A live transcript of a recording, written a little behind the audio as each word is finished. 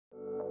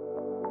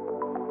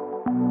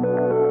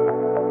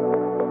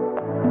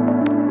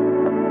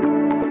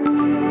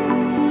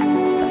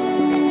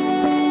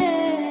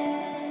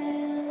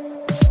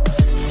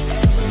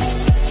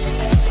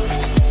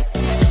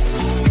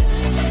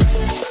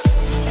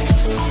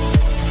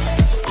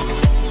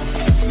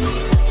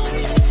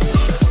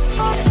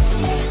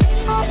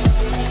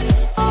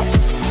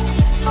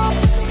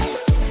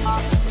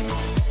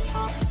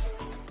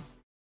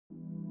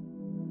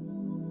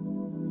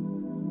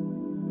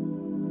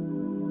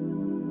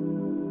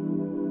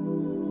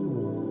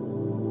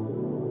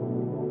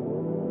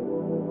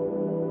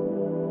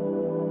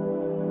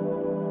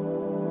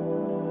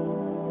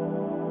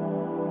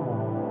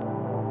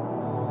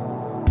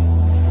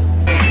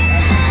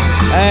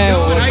Hey,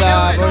 what's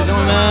up? What are you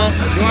doing, man?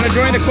 You want to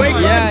join the Quake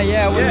Club?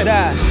 Yeah, what's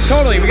that?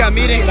 Totally. We got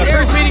meeting. The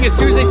first meeting is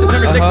Tuesday,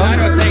 September 6th. I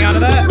know, let's hang out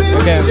of that.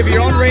 Okay. You have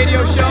your own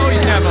radio show.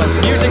 You can have a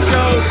music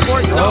show,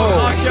 sports show,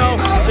 talk show.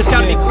 Just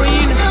gotta be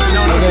clean. You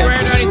know, no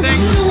swearing or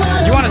anything.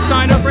 You want to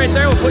sign up right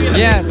there? We'll put you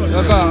in the Yes,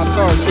 of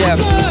course, yeah.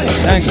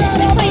 Thanks.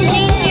 Just put your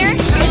name here.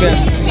 Okay.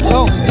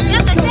 So.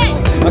 Yep, that's it.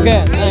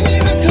 Okay,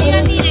 thanks. You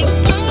got meetings.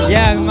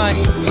 Yeah, mine.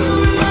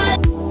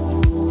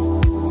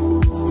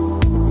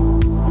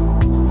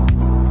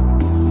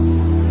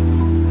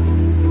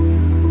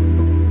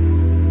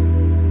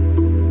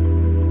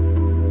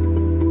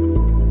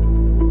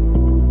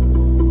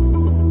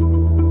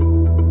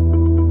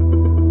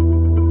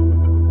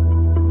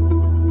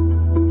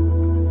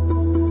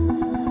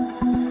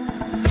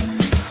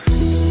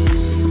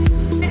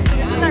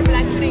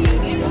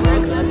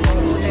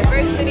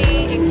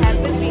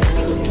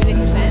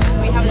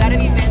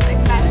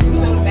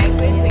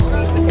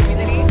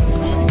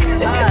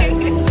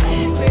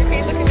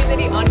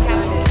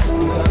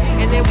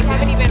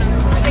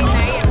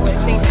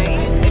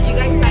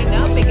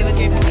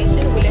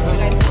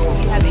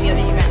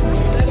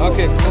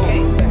 Okay, cool.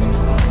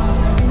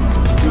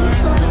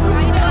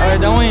 How are you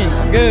doing?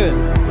 Good.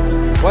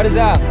 What is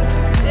that?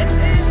 This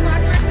is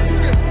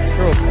Plattsburgh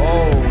Troop.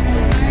 Oh.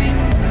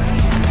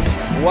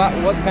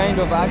 What kind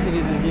of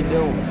activities you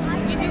do?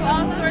 We do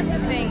all sorts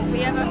of things.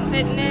 We have a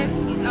fitness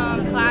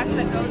class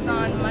that goes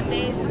on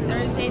Mondays and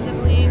Thursdays, I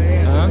believe.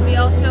 We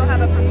also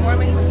have a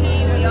performance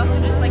team. We also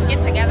just like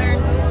get together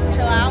and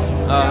chill out.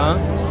 Oh,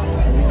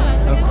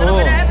 A little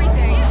bit of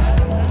everything.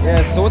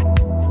 Yeah, so what?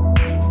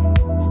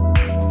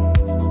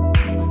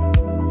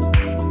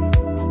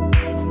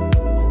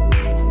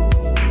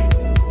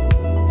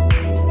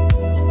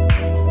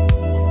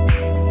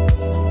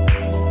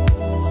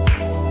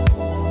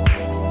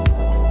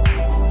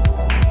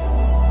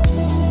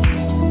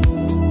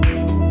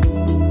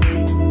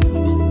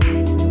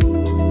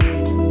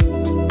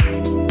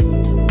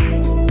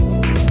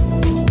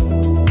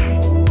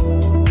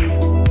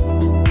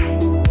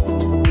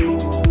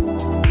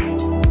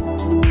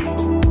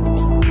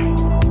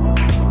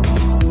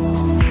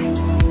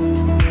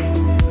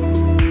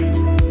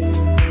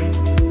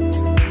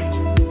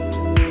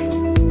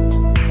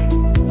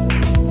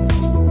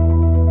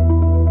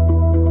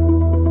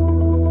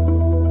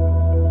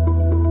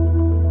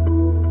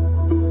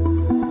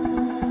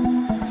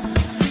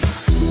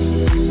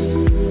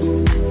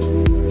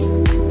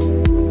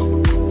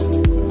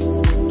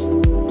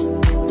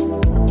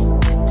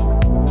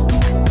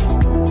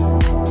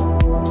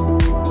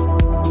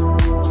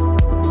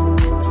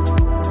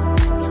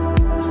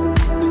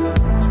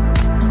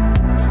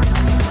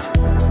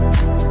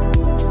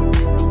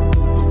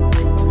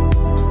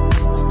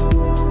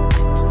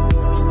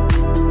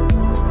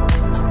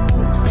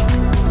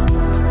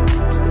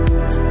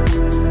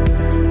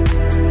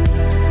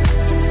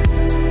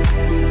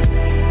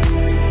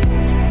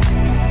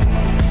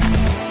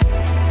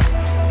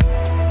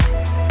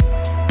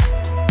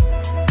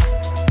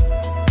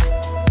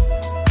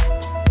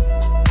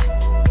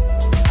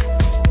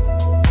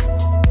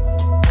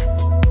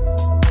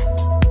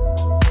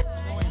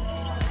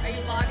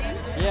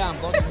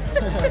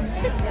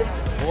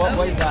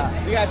 What is that?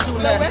 We got two So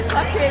left. we're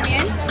Club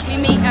Caribbean. We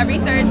meet every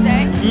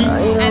Thursday.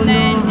 And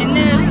then in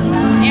the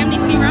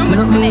Amnesty Room, which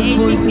is in the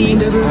ACC.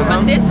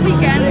 But this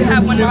weekend, we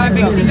have one of our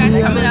biggest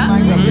events coming up.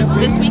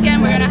 This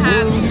weekend, we're going to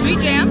have Street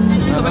Jam.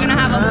 So we're going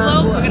to have a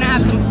float, we're going to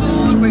have some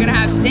food, we're going to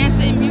have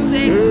dancing,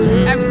 music,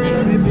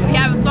 everything. If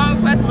you have a song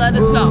request, let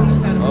us know.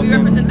 We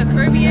represent the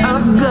Caribbean.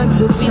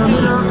 We do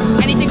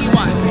anything you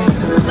want.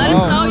 Let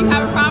us know you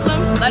have a problem,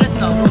 let us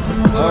know.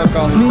 If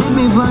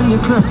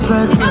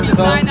you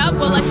sign up,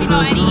 we'll let you know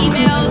any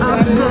emails,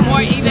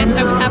 more events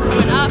that we have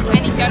coming up,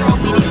 any general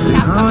meetings we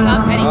have coming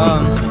up,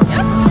 anything.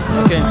 Yep.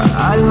 Okay.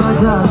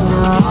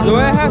 Do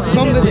I have to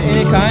come to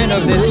any kind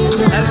of this?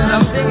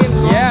 I'm thinking,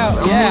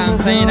 yeah, I'm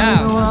saying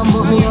now.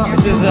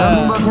 This is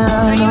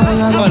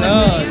oh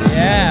no,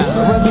 yeah.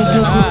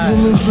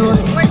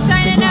 We're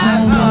signing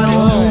up.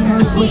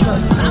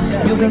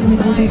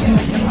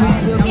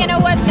 You know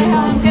what the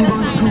hell I'm gonna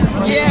sign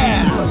up.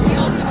 Yeah.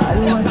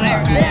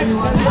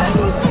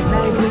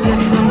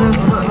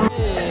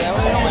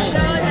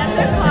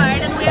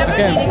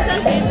 Okay. Meetings on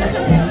Tuesdays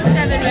from 6 to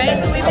 7, right?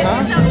 So we've been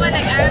talking about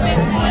like Arabic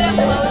food and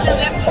clothes, and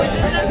we have courses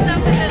and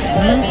stuff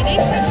in the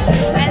meetings.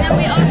 And then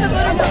we also go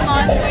to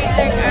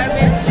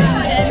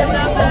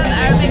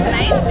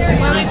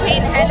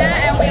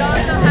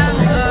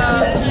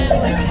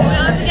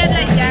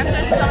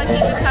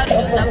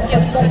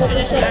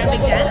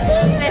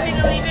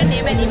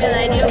name and email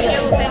ID over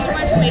here. We'll send you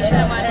more information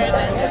about our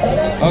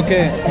events.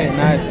 Okay, okay,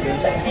 nice. Good.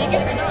 And you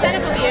can just sign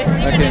up over here. So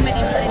leave your name and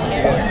email ID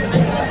here.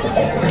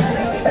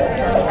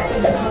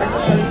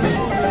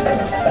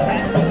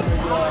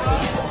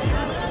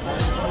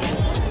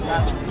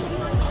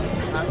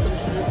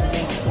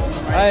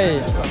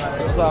 Hey,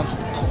 what's up?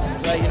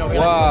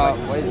 Wow,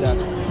 what is that?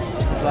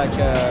 It's like,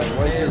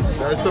 what is it?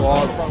 That's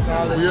called?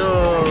 We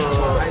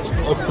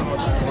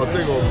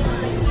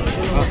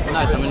I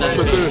think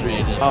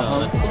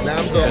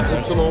Lambda,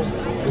 Epsilon,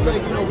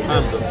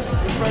 Lambda.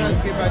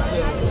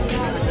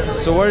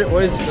 So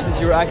what is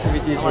your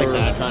activities? Our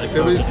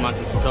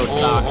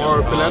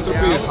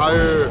philanthropy is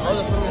higher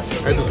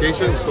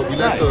education, so we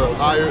like to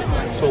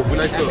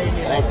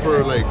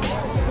offer like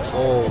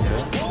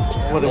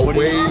a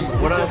way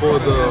for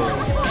the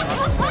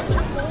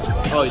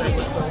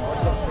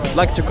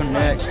like to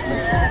connect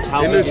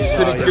inner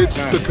city kids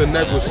to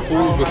connect with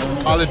schools, with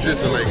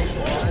colleges, and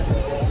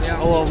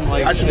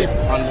actually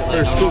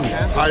pursue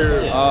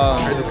higher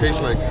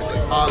education, like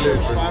college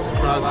and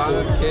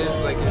graduate kids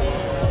like New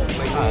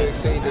York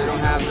City, they don't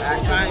have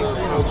access to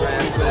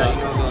programs that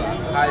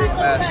the higher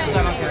class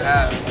students can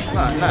have.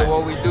 So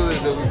what we do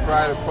is that we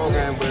provide a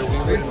program where we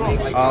would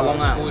make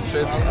school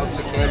trips up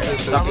to campus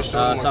so we can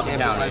show them what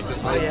campus life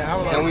is like.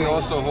 And we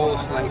also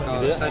host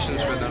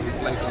sessions for them,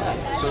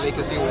 so they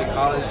can see what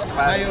college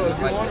classes is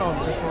like.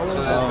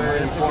 So that's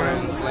very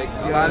important. Like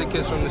a lot of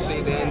kids from the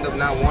city, they end up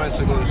not wanting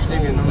to go to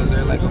school because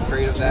they're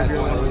afraid of that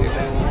going to the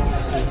event.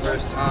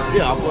 First time.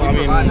 Yeah, I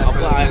mean, I don't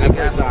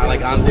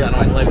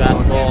play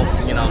basketball,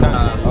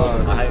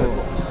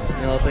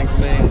 thing for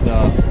me.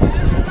 So,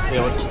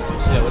 what's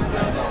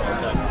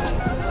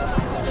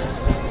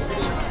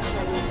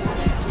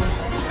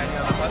Any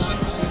other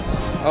questions?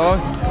 Oh,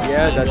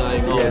 yeah,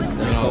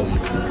 that's all.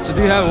 So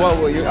do you have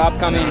what your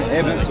upcoming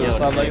events or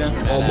stuff like that?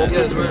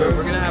 Yes, we're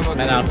gonna have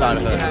we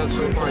have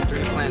so far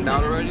 3 planned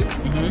out already.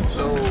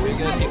 So you're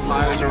gonna see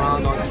flyers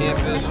around on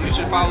campus. You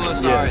should follow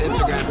us on our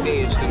Instagram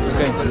page because we're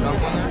gonna put it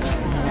up on there.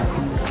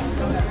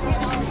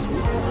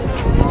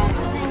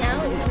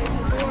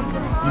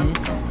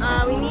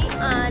 We meet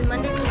on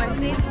Mondays and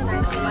Wednesdays from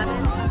 9 to 11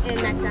 in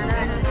McDonough.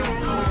 I don't know if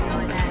you know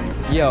where that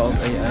is. Yeah,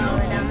 okay, I know.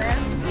 We're down there.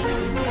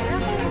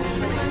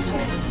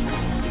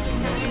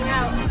 Hang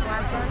out, it's a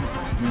lot of fun.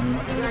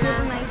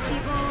 Nice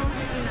people,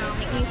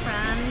 make new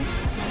friends.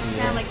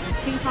 Yeah, like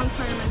ping pong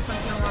tournaments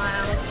once in a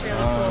while. It's really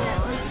cool.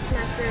 Once a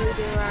semester we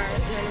do our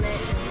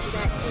tournament and we do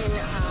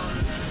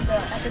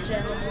that at the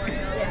gym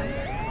memorial. Yeah.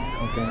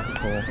 Okay,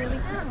 cool. It's really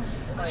fun.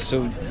 So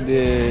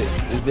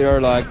is there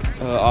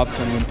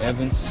upcoming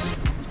events?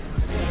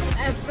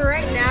 For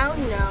right now,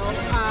 no.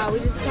 We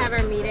just have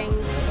our meetings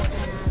and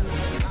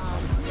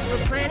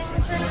we're planning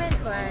the tournament,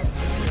 but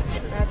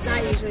that's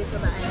not usually till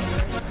the end of the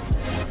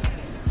semester.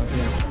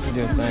 Okay,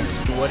 good, thanks.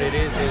 What it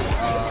is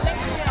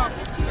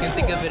you can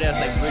think of it as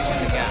bridging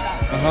the gap.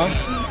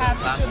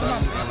 Classroom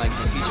and the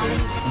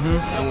teachers.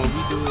 And what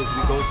we do is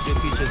we go to the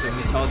teachers and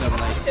we tell them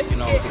the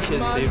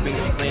kids, they've been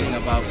complaining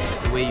about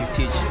the way you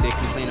teach. They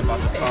complain about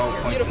the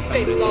PowerPoints and some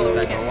of the things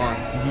that go on.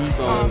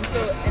 So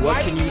what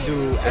can you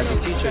do as a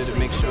teacher to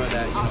make sure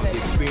that the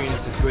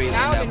experience is great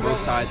and that both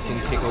sides can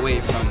take away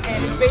from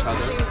each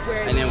other?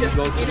 And then we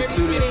go to the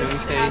students and we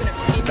say,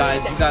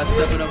 guys, you gotta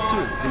step it up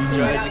too. This is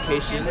your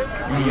education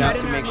and you have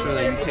to make sure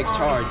that you take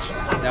charge.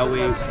 That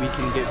way we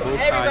can get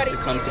both sides to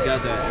come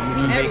together and we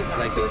can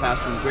make the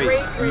classroom great.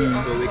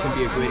 So it can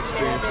be a great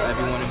experience for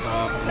everyone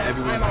involved and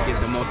everyone can get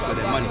the most for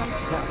their money.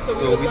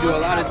 So we do a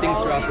lot of things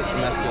throughout the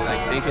semester,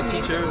 like Thank a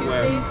Teacher,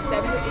 where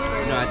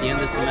at the end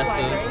of the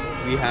semester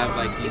we have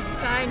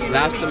these.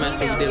 Last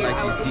semester we did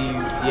these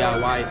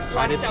DIY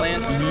credit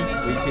plans.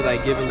 We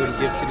could give a little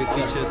gift to the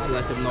teacher to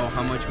let them know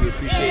how much we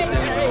appreciate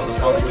them and all the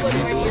hard work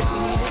they do.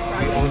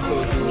 We also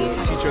do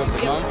Teacher of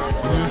the Month.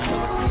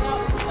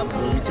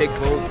 We take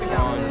votes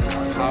on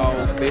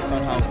based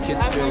on how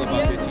kids feel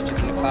about their teachers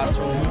in the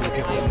classroom. We'll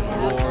give them an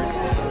award.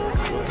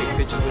 We'll take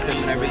pictures with them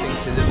and everything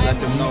to just let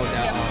them know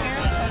that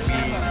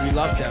we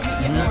love them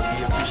and that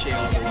we appreciate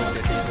all the work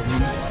that they do.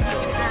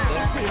 So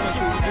that's pretty much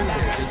what we do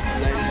here. Just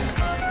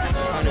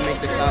trying to make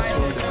the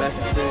classroom the best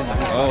experience that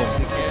we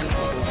possibly can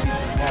for those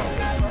people involved.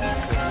 So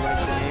if you write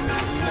your name and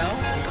your email,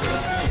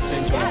 we'll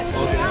send you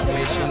all the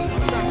information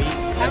when we meet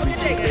every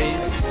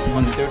Tuesdays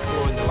on the 3rd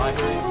floor in the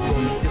library.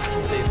 We'll meet this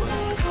Tuesday, but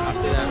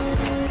after that,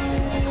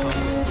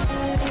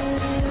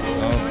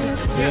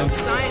 Yeah.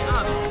 Sign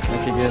up.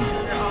 Okay, good.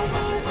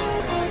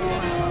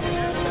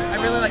 I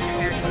really like your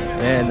hair.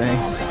 Yeah,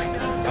 thanks. I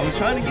was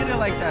trying to get it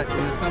like that in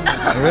the summer.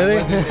 Really?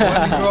 It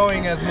wasn't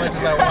growing as much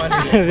as I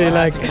wanted it, so I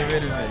had to get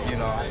rid of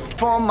it,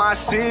 For my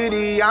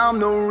city, I'm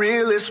the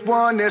realest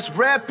one that's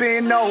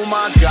repping. Oh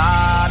my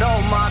God,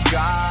 oh my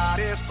God.